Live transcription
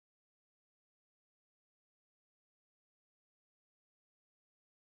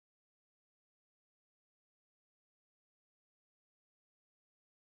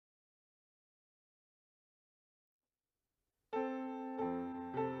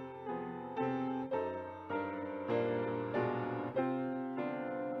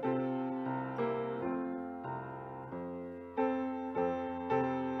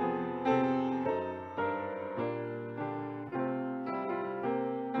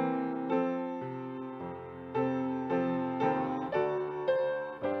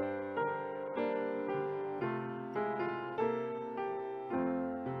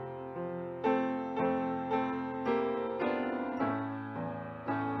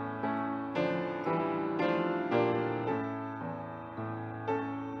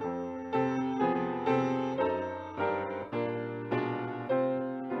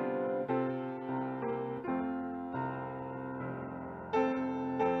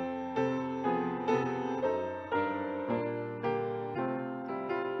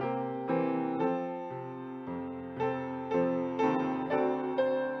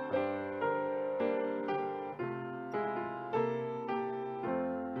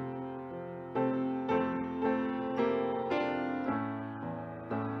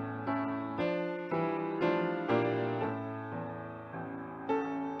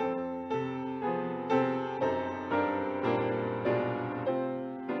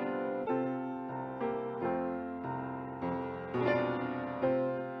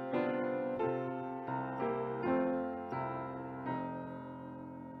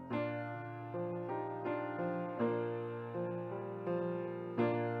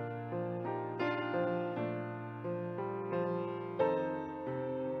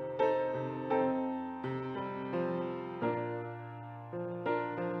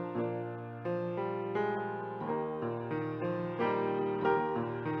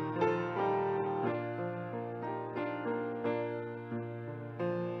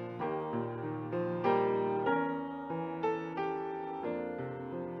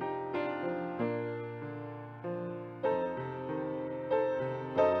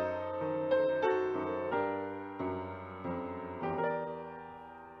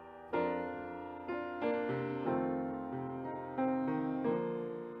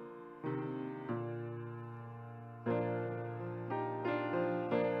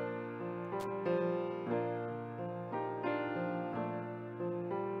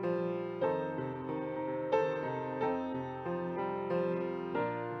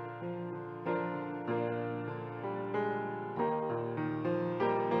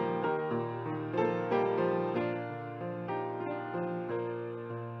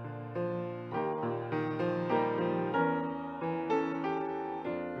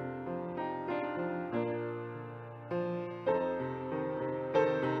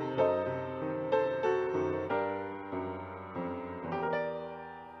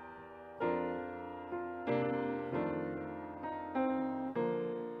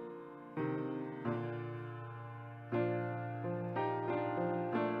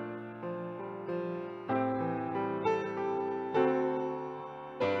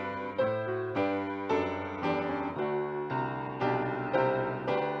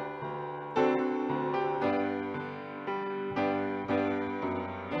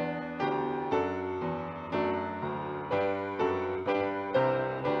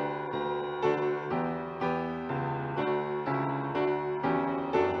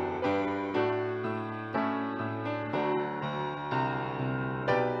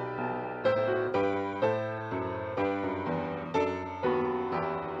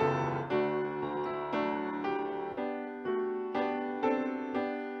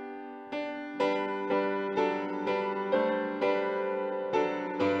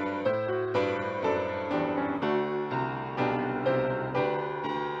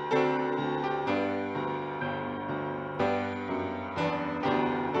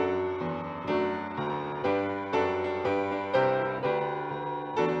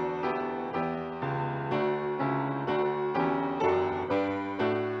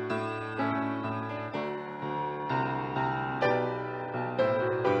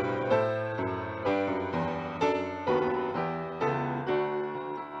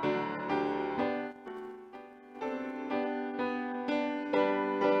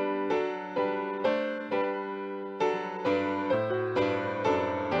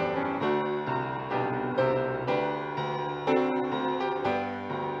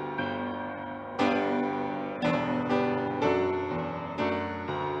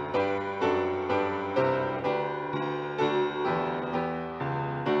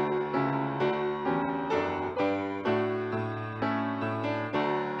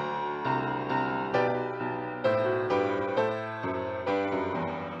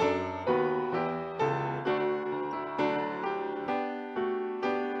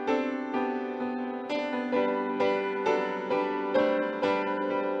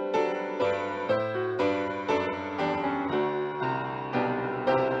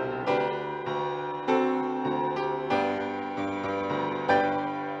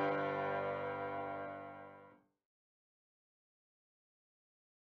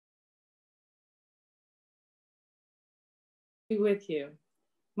Be with you.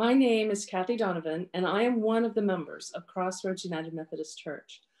 My name is Kathy Donovan, and I am one of the members of Crossroads United Methodist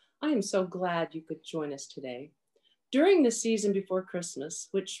Church. I am so glad you could join us today. During the season before Christmas,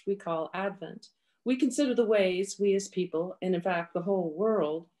 which we call Advent, we consider the ways we as people, and in fact the whole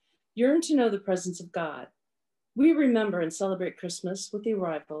world, yearn to know the presence of God. We remember and celebrate Christmas with the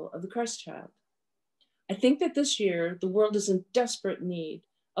arrival of the Christ child. I think that this year, the world is in desperate need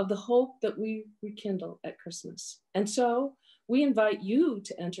of the hope that we rekindle at Christmas. And so we invite you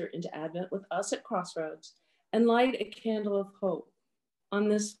to enter into Advent with us at Crossroads and light a candle of hope on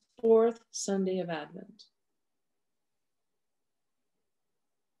this fourth Sunday of Advent.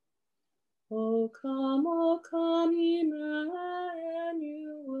 O come, Emmanuel.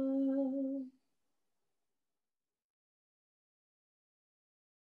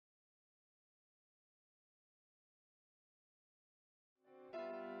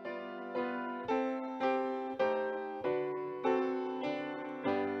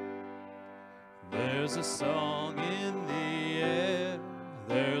 There's a song in the air,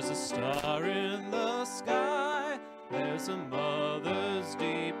 there's a star in the sky, there's a mother's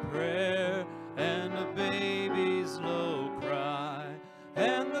deep prayer and a baby's low cry,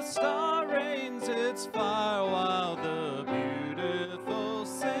 and the star rains its fire while the beautiful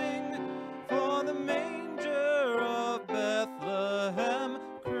sing, for the manger of Bethlehem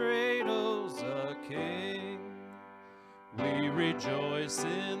cradles a king. We rejoice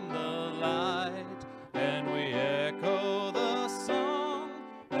in the light, and we echo the song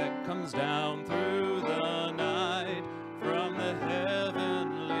that comes down through the night from the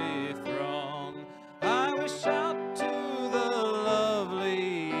heavenly throng. I will shout to the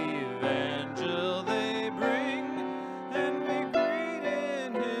lovely evangel they bring, and we greet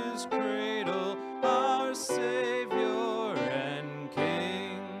in his cradle our Savior and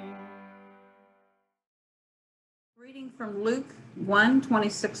King. Reading from Luke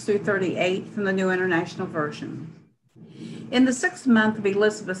 1:26-38 from the New International Version. In the 6th month of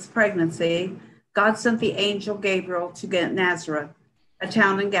Elizabeth's pregnancy, God sent the angel Gabriel to Nazareth, a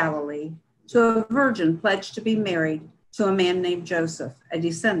town in Galilee, to a virgin pledged to be married to a man named Joseph, a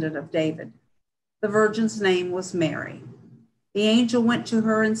descendant of David. The virgin's name was Mary. The angel went to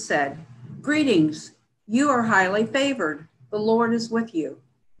her and said, "Greetings, you are highly favored. The Lord is with you."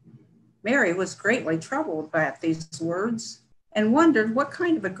 Mary was greatly troubled by these words and wondered what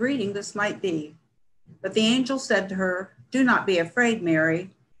kind of a greeting this might be. But the angel said to her, "Do not be afraid, Mary.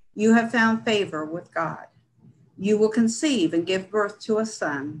 You have found favor with God. You will conceive and give birth to a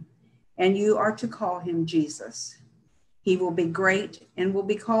son, and you are to call him Jesus. He will be great and will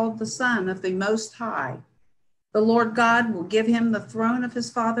be called the Son of the Most High. The Lord God will give him the throne of his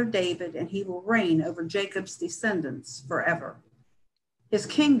father David, and he will reign over Jacob's descendants forever. His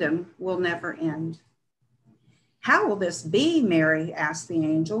kingdom will never end." "How will this be," Mary asked the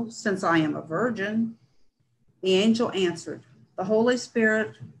angel, "since I am a virgin?" The angel answered, "The Holy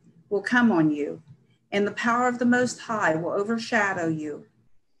Spirit will come on you, and the power of the Most High will overshadow you.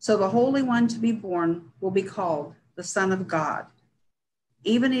 So the Holy One to be born will be called the Son of God.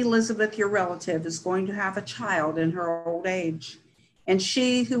 Even Elizabeth, your relative, is going to have a child in her old age, and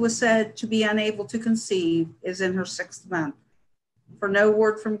she who was said to be unable to conceive is in her 6th month. For no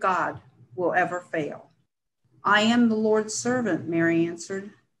word from God will ever fail." "I am the Lord's servant," Mary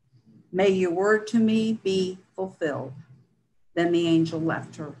answered. "May your word to me be fulfilled." Then the angel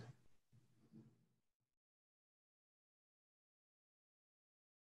left her.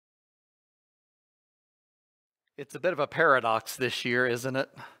 It's a bit of a paradox this year, isn't it?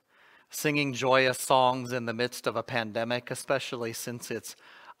 Singing joyous songs in the midst of a pandemic, especially since it's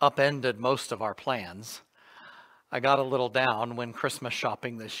upended most of our plans. I got a little down when Christmas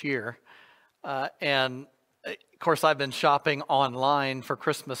shopping this year. And of course, I've been shopping online for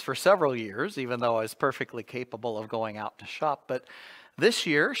Christmas for several years, even though I was perfectly capable of going out to shop. But this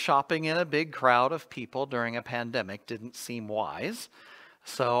year, shopping in a big crowd of people during a pandemic didn't seem wise.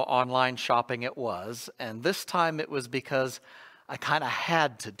 So online shopping it was. And this time it was because I kind of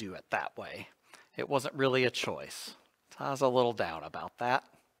had to do it that way. It wasn't really a choice. So I was a little down about that.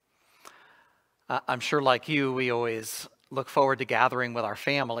 I'm sure like you, we always look forward to gathering with our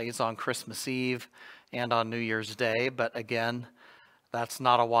families on Christmas Eve and on New Year's Day. But again, that's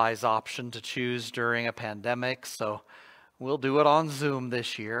not a wise option to choose during a pandemic. So we'll do it on Zoom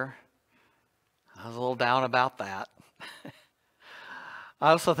this year. I was a little down about that.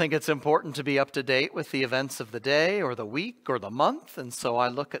 I also think it's important to be up to date with the events of the day or the week or the month. And so I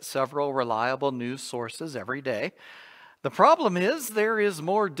look at several reliable news sources every day. The problem is there is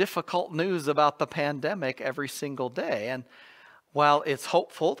more difficult news about the pandemic every single day. And while it's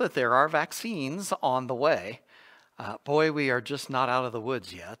hopeful that there are vaccines on the way, boy, we are just not out of the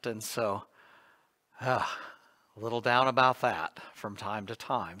woods yet. And so a little down about that from time to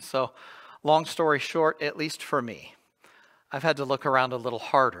time. So long story short, at least for me, I've had to look around a little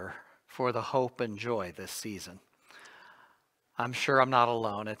harder for the hope and joy this season. I'm sure I'm not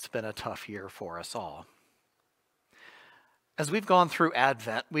alone. It's been a tough year for us all. As we've gone through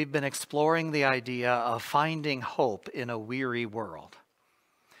Advent, we've been exploring the idea of finding hope in a weary world.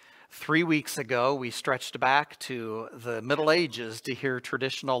 3 weeks ago, we stretched back to the Middle Ages to hear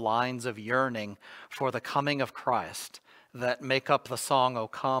traditional lines of yearning for the coming of Christ that make up the song, O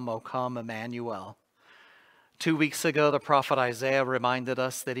come, Emmanuel. 2 weeks ago, the prophet Isaiah reminded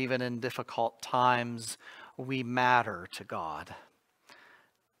us that even in difficult times, we matter to God.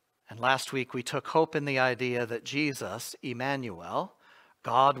 And last week, we took hope in the idea that Jesus, Emmanuel,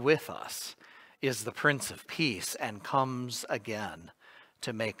 God with us, is the Prince of Peace and comes again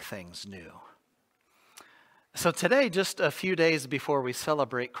to make things new. So today, just a few days before we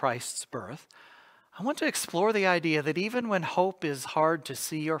celebrate Christ's birth, I want to explore the idea that even when hope is hard to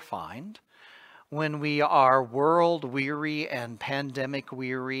see or find, when we are world weary and pandemic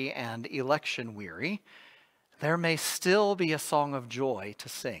weary and election weary, there may still be a song of joy to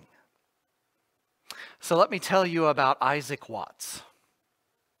sing. So let me tell you about Isaac Watts.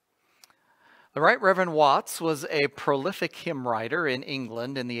 The Right Reverend Watts was a prolific hymn writer in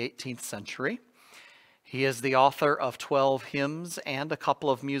England in the 18th century. He is the author of 12 hymns and a couple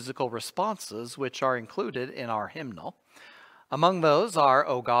of musical responses, which are included in our hymnal. Among those are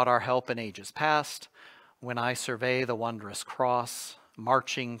O God, Our Help in Ages Past, When I Survey the Wondrous Cross,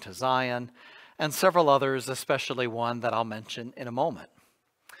 Marching to Zion, and several others, especially one that I'll mention in a moment.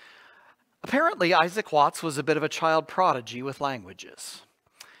 Apparently, Isaac Watts was a bit of a child prodigy with languages.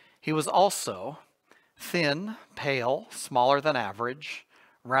 He was also thin, pale, smaller than average,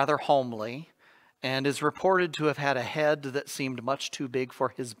 rather homely, and is reported to have had a head that seemed much too big for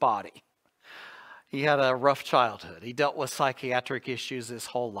his body. He had a rough childhood. He dealt with psychiatric issues his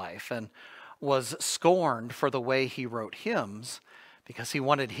whole life and was scorned for the way he wrote hymns because he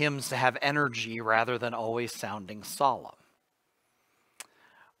wanted hymns to have energy rather than always sounding solemn.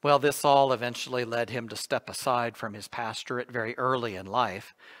 Well, this all eventually led him to step aside from his pastorate very early in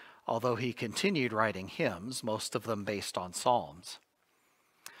life, although he continued writing hymns, most of them based on psalms.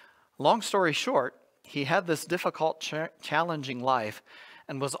 Long story short, he had this difficult, challenging life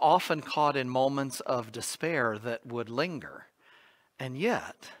and was often caught in moments of despair that would linger. And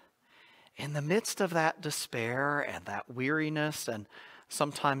yet, in the midst of that despair and that weariness and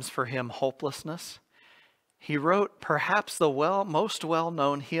sometimes for him hopelessness, he wrote perhaps the most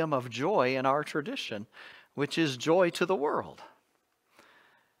well-known hymn of joy in our tradition, which is Joy to the World.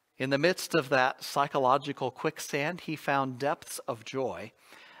 In the midst of that psychological quicksand, he found depths of joy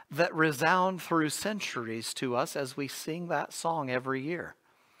that resound through centuries to us as we sing that song every year.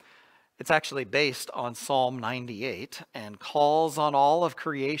 It's actually based on Psalm 98 and calls on all of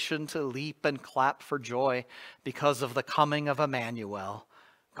creation to leap and clap for joy because of the coming of Emmanuel,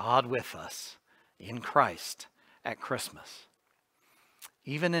 God with us, in Christ at Christmas.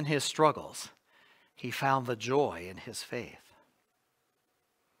 Even in his struggles, he found the joy in his faith.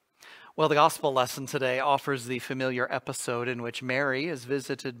 Well, the gospel lesson today offers the familiar episode in which Mary is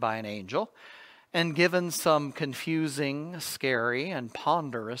visited by an angel and given some confusing, scary, and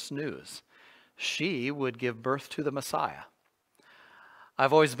ponderous news. She would give birth to the Messiah.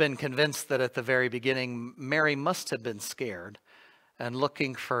 I've always been convinced that at the very beginning, Mary must have been scared and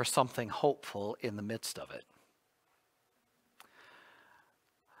looking for something hopeful in the midst of it.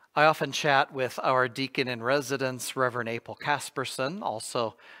 I often chat with our deacon in residence, Reverend April Casperson,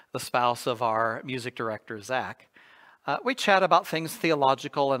 also the spouse of our music director, Zach. We chat about things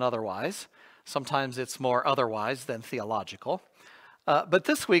theological and otherwise. Sometimes it's more otherwise than theological. But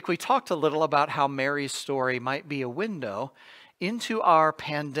this week we talked a little about how Mary's story might be a window into our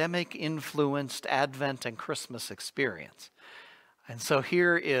pandemic-influenced Advent and Christmas experience. And so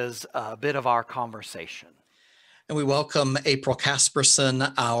here is a bit of our conversation. And we welcome April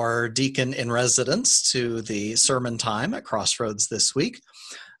Casperson, our deacon in residence, to the sermon time at Crossroads this week.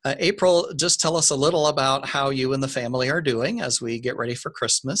 April, just tell us a little about how you and the family are doing as we get ready for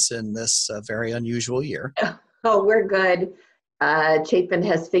Christmas in this very unusual year. Oh, we're good. Chapin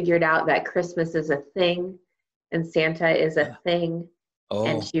has figured out that Christmas is a thing and Santa is a thing. Oh.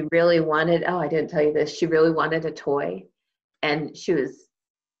 And she really wanted, I didn't tell you this, she really wanted a toy. And she was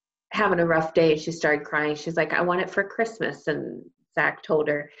having a rough day. She started crying. She's like, I want it for Christmas. And Zach told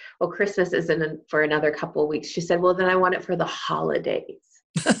her, well, Christmas isn't for another couple of weeks. She said, well, then I want it for the holidays.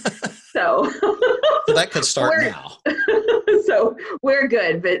 So that could start now. So we're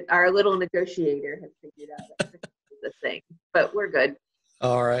good, but our little negotiator has figured out that Christmas is the thing, but we're good.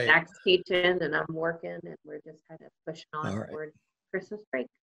 All right. Zach's teaching and I'm working, and we're just kind of pushing on All right. toward Christmas break.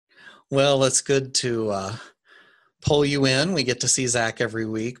 Well, it's good to pull you in. We get to see Zach every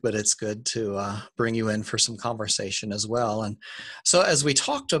week, but it's good to bring you in for some conversation as well. And so as we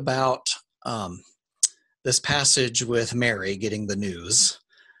talked about this passage with Mary getting the news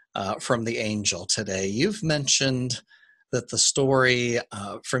from the angel today, you've mentioned that the story,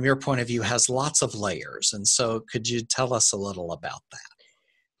 from your point of view, has lots of layers. And so could you tell us a little about that?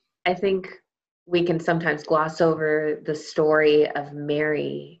 I think we can sometimes gloss over the story of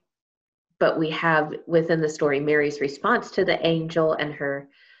Mary, but we have within the story Mary's response to the angel and her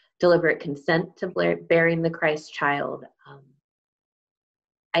deliberate consent to bearing the Christ child.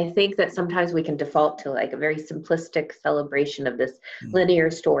 I think that sometimes we can default to like a very simplistic celebration of this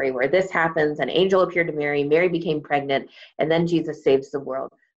linear story where this happens, an angel appeared to Mary, Mary became pregnant, and then Jesus saves the world.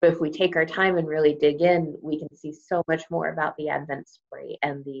 But if we take our time and really dig in, we can see so much more about the Advent story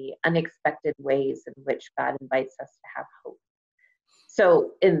and the unexpected ways in which God invites us to have hope.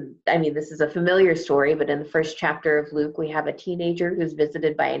 So this is a familiar story, but in the first chapter of Luke, we have a teenager who's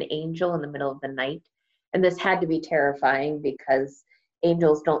visited by an angel in the middle of the night. And this had to be terrifying because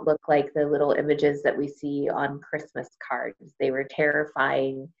angels don't look like the little images that we see on Christmas cards. They were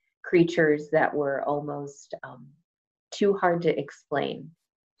terrifying creatures that were almost too hard to explain.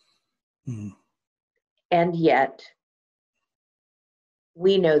 And yet,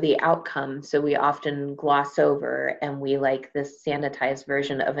 we know the outcome, so we often gloss over and we like this sanitized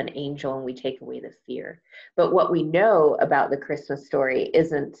version of an angel and we take away the fear. But what we know about the Christmas story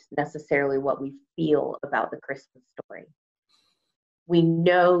isn't necessarily what we feel about the Christmas story. We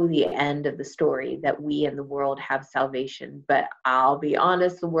know the end of the story, that we in the world have salvation, but I'll be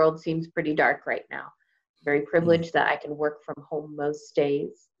honest, the world seems pretty dark right now. Very privileged that I can work from home most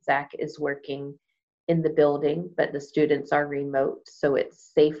days. Zach is working in the building, but the students are remote, so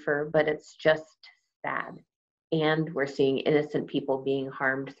it's safer, but it's just sad. And we're seeing innocent people being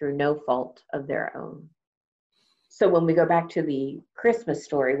harmed through no fault of their own. So when we go back to the Christmas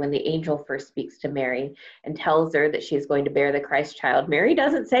story, when the angel first speaks to Mary and tells her that she's going to bear the Christ child, Mary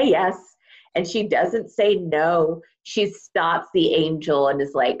doesn't say yes, and she doesn't say no. She stops the angel and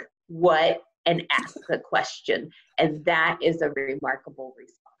is like, what? And asks a question. And that is a remarkable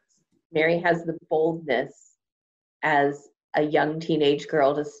response. Mary has the boldness as a young teenage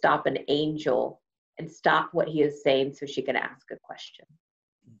girl to stop an angel and stop what he is saying so she can ask a question.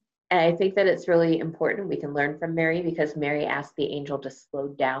 And I think that it's really important we can learn from Mary, because Mary asked the angel to slow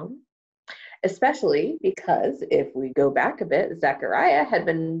down, especially because if we go back a bit, Zechariah had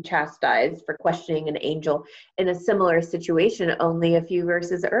been chastised for questioning an angel in a similar situation only a few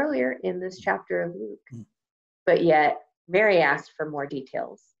verses earlier in this chapter of Luke. But yet Mary asked for more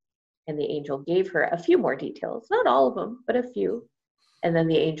details, and the angel gave her a few more details, not all of them, but a few. And then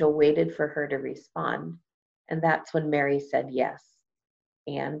the angel waited for her to respond. And that's when Mary said yes.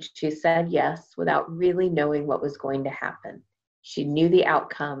 And she said yes without really knowing what was going to happen. She knew the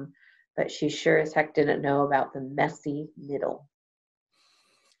outcome, but she sure as heck didn't know about the messy middle.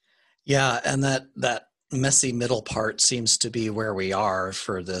 Yeah, and that messy middle part seems to be where we are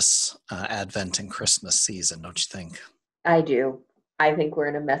for this Advent and Christmas season, don't you think? I do. I think we're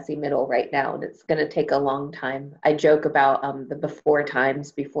in a messy middle right now, and it's going to take a long time. I joke about the before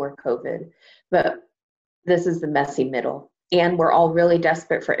times before COVID, but this is the messy middle. And we're all really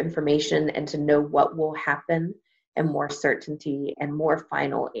desperate for information and to know what will happen, and more certainty and more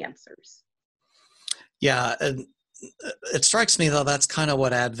final answers. Yeah, and it strikes me, though, that's kind of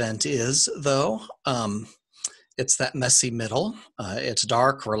what Advent is, though. It's that messy middle. It's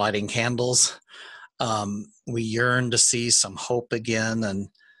dark. We're lighting candles. We yearn to see some hope again. And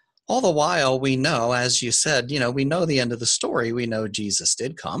all the while, we know, as you said, we know the end of the story. We know Jesus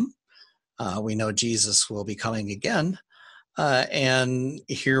did come. We know Jesus will be coming again. And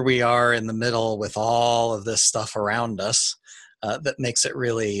here we are in the middle with all of this stuff around us that makes it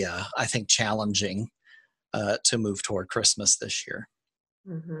really, I think, challenging to move toward Christmas this year.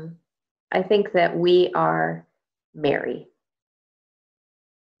 Mm-hmm. I think that we are Mary.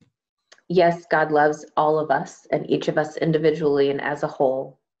 Yes, God loves all of us and each of us individually and as a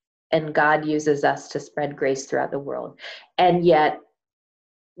whole. And God uses us to spread grace throughout the world. And yet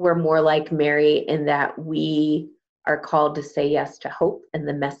we're more like Mary in that we are called to say yes to hope in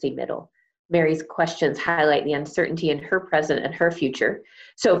the messy middle. Mary's questions highlight the uncertainty in her present and her future.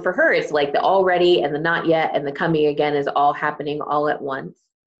 So for her, it's like the already and the not yet and the coming again is all happening all at once.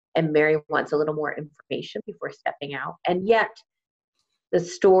 And Mary wants a little more information before stepping out. And yet the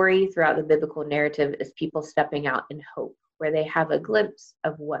story throughout the biblical narrative is people stepping out in hope, where they have a glimpse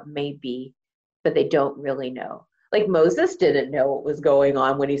of what may be, but they don't really know. Like Moses didn't know what was going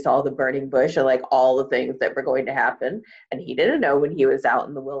on when he saw the burning bush and like all the things that were going to happen. And he didn't know when he was out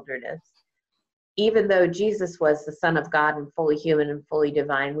in the wilderness. Even though Jesus was the Son of God and fully human and fully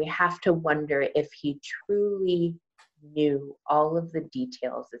divine, we have to wonder if he truly knew all of the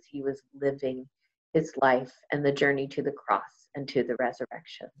details as he was living his life and the journey to the cross and to the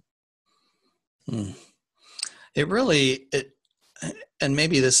resurrection. It really, and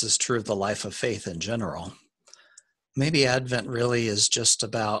maybe this is true of the life of faith in general, maybe Advent really is just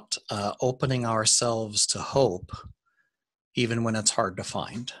about opening ourselves to hope, even when it's hard to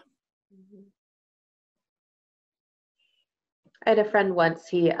find. I had a friend once,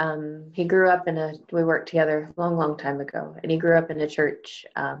 he grew up we worked together a long, long time ago, and he grew up in a church,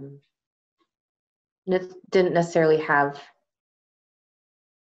 and it didn't necessarily have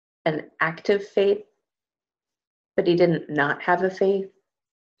an active faith, but he didn't not have a faith.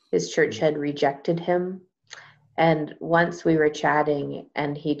 His church had rejected him. And once we were chatting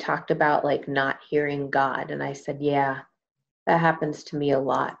and he talked about like not hearing God. And I said, yeah, that happens to me a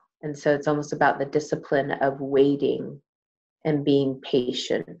lot. And so it's almost about the discipline of waiting and being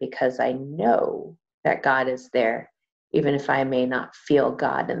patient, because I know that God is there, even if I may not feel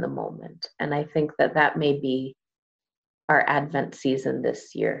God in the moment. And I think that that may be our Advent season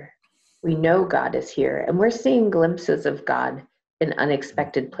this year. We know God is here, and we're seeing glimpses of God in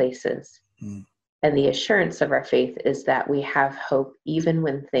unexpected places. And the assurance of our faith is that we have hope even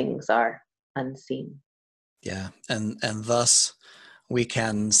when things are unseen. Yeah, and thus we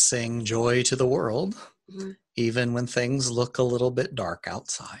can sing joy to the world, even when things look a little bit dark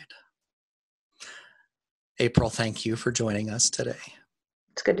outside. April, thank you for joining us today.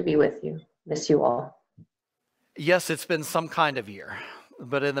 It's good to be with you. Miss you all. Yes, it's been some kind of year,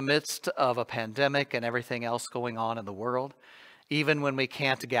 but in the midst of a pandemic and everything else going on in the world, even when we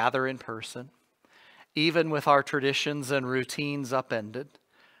can't gather in person, even with our traditions and routines upended,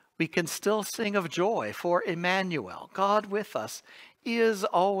 we can still sing of joy, for Emmanuel, God with us, is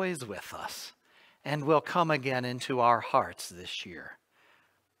always with us and will come again into our hearts this year.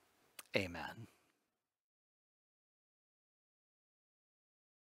 Amen.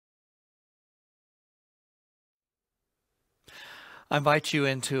 I invite you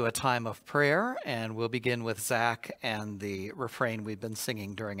into a time of prayer, and we'll begin with Zach and the refrain we've been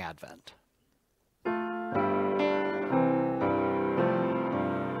singing during Advent.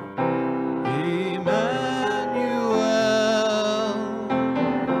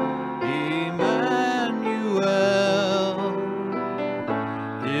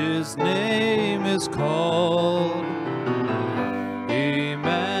 His name is called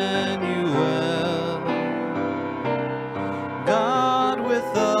Emmanuel, God with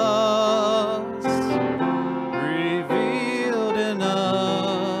us, revealed in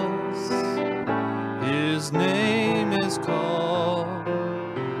us. His name is called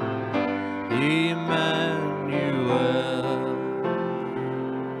Emmanuel.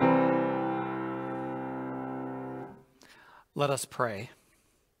 Let us pray.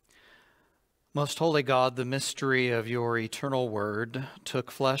 Most holy God, the mystery of your eternal word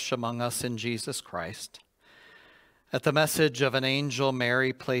took flesh among us in Jesus Christ. At the message of an angel,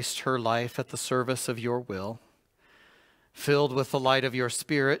 Mary placed her life at the service of your will. Filled with the light of your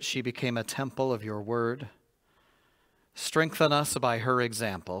Spirit, she became a temple of your word. Strengthen us by her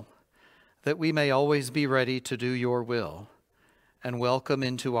example, that we may always be ready to do your will and welcome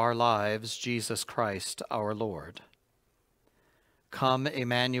into our lives Jesus Christ our Lord. Come,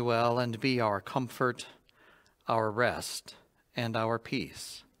 Emmanuel, and be our comfort, our rest, and our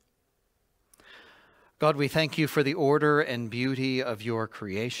peace. God, we thank you for the order and beauty of your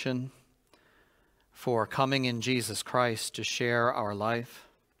creation, for coming in Jesus Christ to share our life,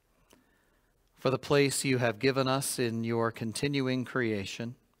 for the place you have given us in your continuing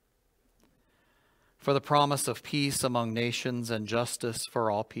creation, for the promise of peace among nations and justice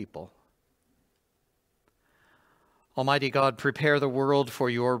for all people. Almighty God, prepare the world for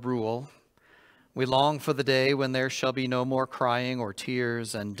your rule. We long for the day when there shall be no more crying or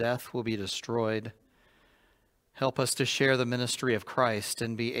tears, and death will be destroyed. Help us to share the ministry of Christ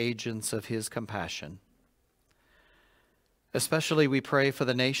and be agents of his compassion. Especially we pray for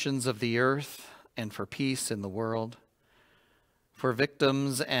the nations of the earth and for peace in the world, for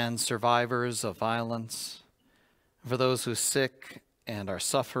victims and survivors of violence, for those who are sick and are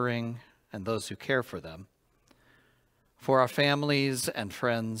suffering and those who care for them, for our families and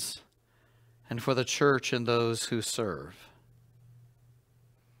friends, and for the church and those who serve.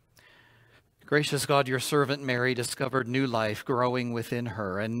 Gracious God, your servant Mary discovered new life growing within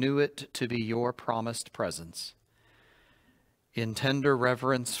her and knew it to be your promised presence. In tender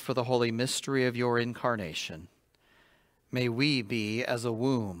reverence for the holy mystery of your incarnation, May we be as a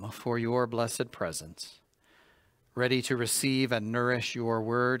womb for your blessed presence, ready to receive and nourish your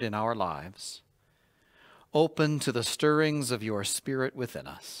word in our lives, open to the stirrings of your Spirit within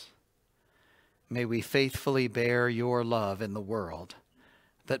us. May we faithfully bear your love in the world,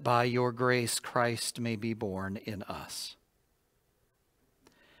 that by your grace Christ may be born in us.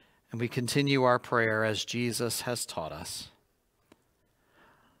 And we continue our prayer as Jesus has taught us.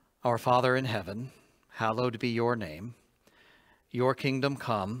 Our Father in heaven, hallowed be your name. Your kingdom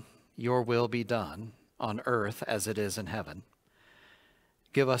come, your will be done, on earth as it is in heaven.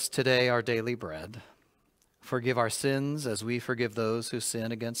 Give us today our daily bread. Forgive our sins as we forgive those who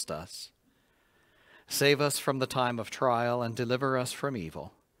sin against us. Save us from the time of trial and deliver us from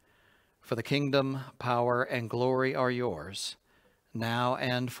evil. For the kingdom, power, and glory are yours, now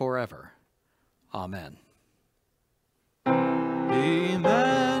and forever. Amen. Emmanuel,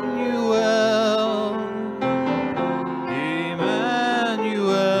 Emmanuel,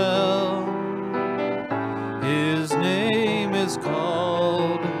 his name is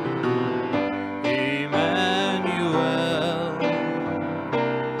called Emmanuel,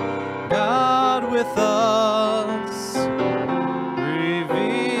 God with us,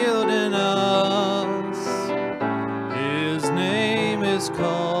 revealed in us, his name is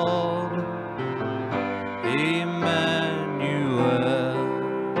called Emmanuel.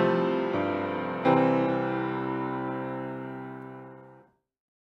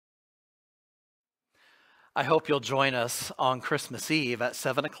 I hope you'll join us on Christmas Eve at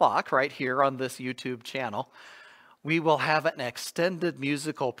 7 o'clock right here on this YouTube channel. We will have an extended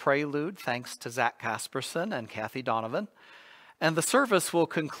musical prelude thanks to Zach Casperson and Kathy Donovan. And the service will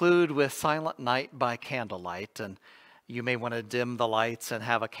conclude with Silent Night by candlelight, and you may want to dim the lights and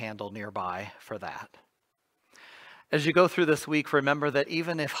have a candle nearby for that. As you go through this week, remember that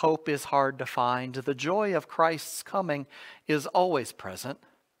even if hope is hard to find, the joy of Christ's coming is always present.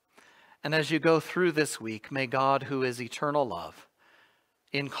 And as you go through this week, may God, who is eternal love,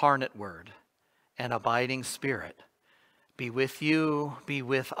 incarnate word, and abiding spirit, be with you, be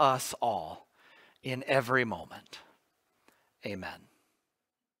with us all in every moment. Amen.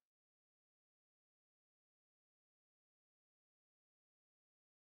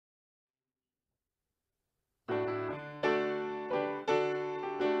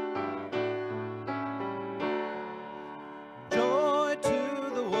 Joy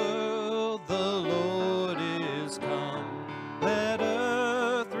to the world, the Lord is come. Let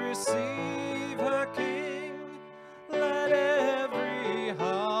earth receive her King. Let every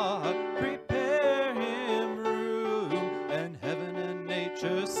heart prepare him room. And heaven and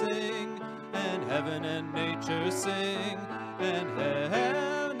nature sing, and heaven and nature sing, and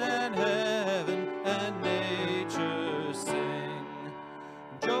heaven and nature sing.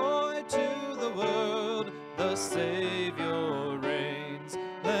 Joy to the world, the Savior reigns.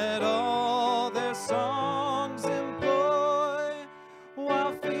 Let all their songs employ,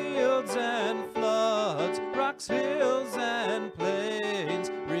 while fields and floods, rocks, hills, and plains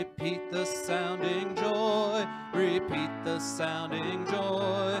repeat the sounding joy, repeat the sounding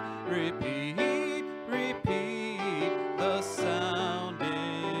joy, repeat, repeat the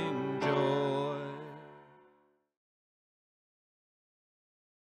sounding joy.